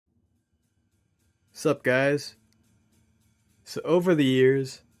Sup guys? So over the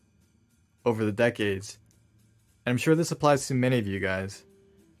years, over the decades, and I'm sure this applies to many of you guys,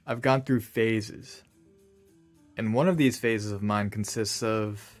 I've gone through phases. And one of these phases of mine consists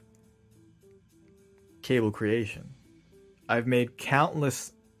of cable creation. I've made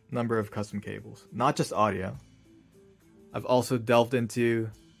countless number of custom cables, not just audio. I've also delved into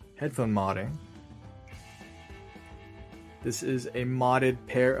headphone modding. This is a modded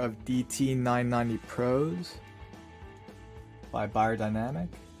pair of DT990 Pros by Beyerdynamic.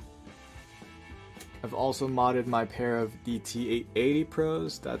 I've also modded my pair of DT880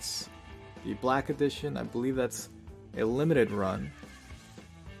 Pros. That's the black edition. I believe that's a limited run.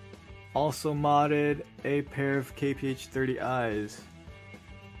 Also modded a pair of KPH30Is.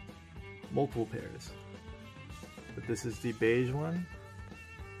 Multiple pairs. But this is the beige one.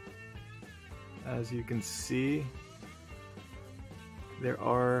 As you can see, there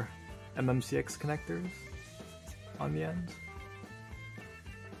are MMCX connectors on the ends.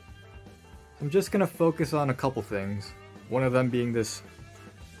 I'm just going to focus on a couple things. One of them being this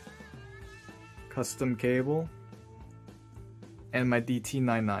custom cable and my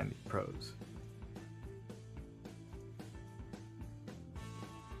DT990 Pros.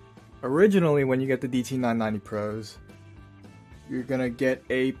 Originally, when you get the DT990 Pros, you're going to get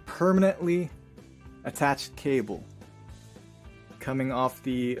a permanently attached cable coming off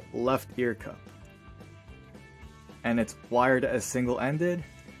the left ear cup, and it's wired as single-ended.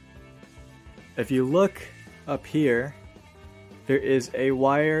 If you look up here, there is a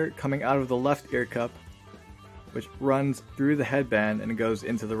wire coming out of the left ear cup which runs through the headband and goes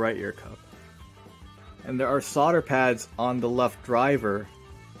into the right ear cup, and there are solder pads on the left driver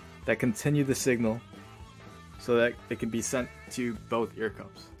that continue the signal so that it can be sent to both ear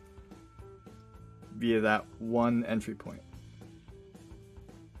cups via that one entry point.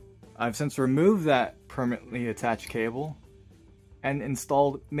 I've since removed that permanently attached cable and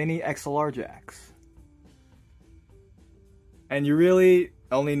installed mini-XLR jacks. And you really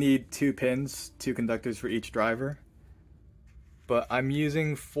only need 2 pins, 2 conductors for each driver. But I'm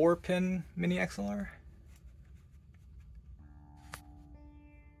using 4-pin mini-XLR.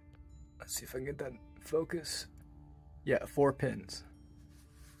 Let's see if I can get that focus. Yeah, 4 pins.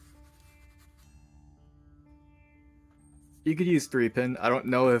 You could use 3-pin. I don't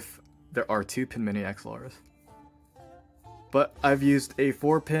know if there are 2-pin mini-XLRs. But I've used a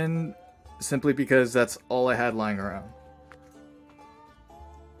 4-pin simply because that's all I had lying around.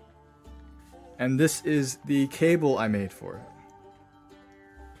 And this is the cable I made for it.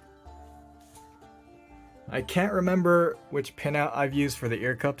 I can't remember which pinout I've used for the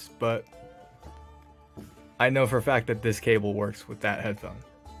ear cups, but I know for a fact that this cable works with that headphone.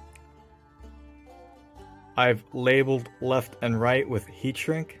 I've labeled left and right with heat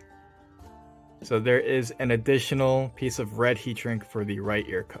shrink. So there is an additional piece of red heat shrink for the right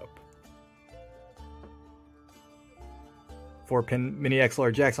ear cup. 4-pin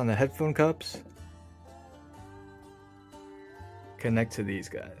mini-XLR jacks on the headphone cups. Connect to these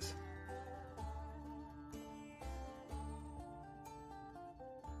guys.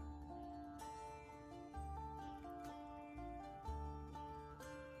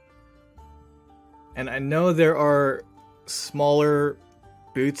 And I know there are smaller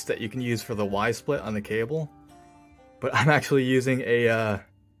boots that you can use for the Y-split on the cable, but I'm actually using a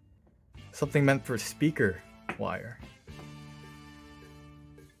something meant for speaker wire.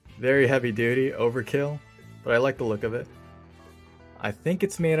 Very heavy duty, overkill, but I like the look of it. I think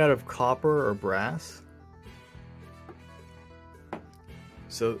it's made out of copper or brass.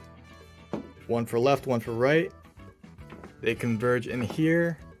 So one for left, one for right. They converge in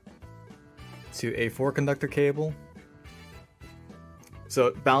here to a 4-conductor cable.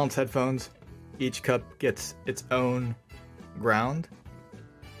 So balanced headphones, each cup gets its own ground.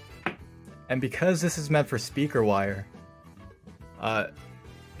 And because this is meant for speaker wire,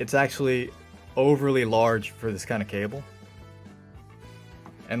 it's actually overly large for this kind of cable.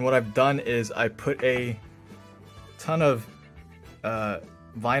 And what I've done is I put a ton of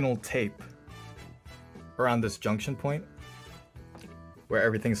vinyl tape around this junction point where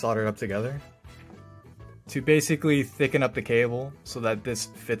everything's soldered up together, to basically thicken up the cable so that this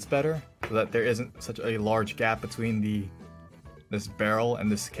fits better, so that there isn't such a large gap between this barrel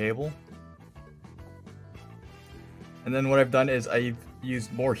and this cable. And then what I've done is I've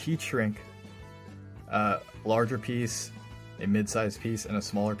used more heat shrink, larger piece, a mid-sized piece, and a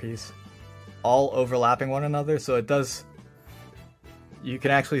smaller piece, all overlapping one another, so you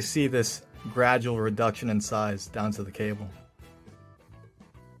can actually see this gradual reduction in size down to the cable.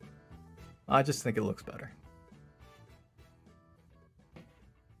 I just think it looks better.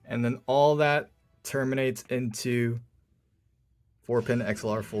 And then all that terminates into 4-pin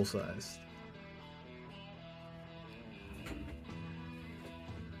XLR full size.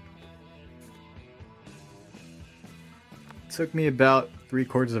 Took me about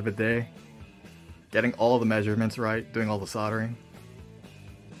 3/4 of a day getting all the measurements right, doing all the soldering.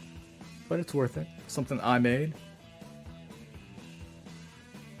 But it's worth it. Something I made.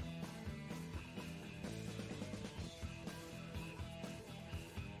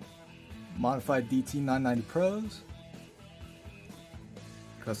 Modified DT990 Pros.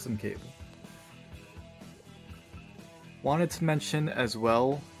 Custom cable. Wanted to mention as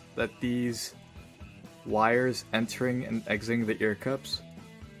well that these wires entering and exiting the ear cups,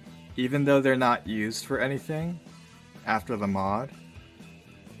 even though they're not used for anything after the mod,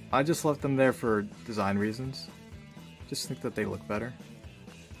 I just left them there for design reasons. Just think that they look better.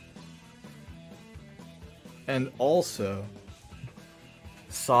 And also,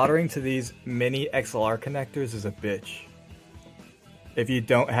 soldering to these mini-XLR connectors is a bitch. If you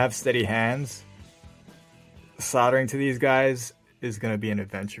don't have steady hands, soldering to these guys is gonna be an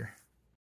adventure.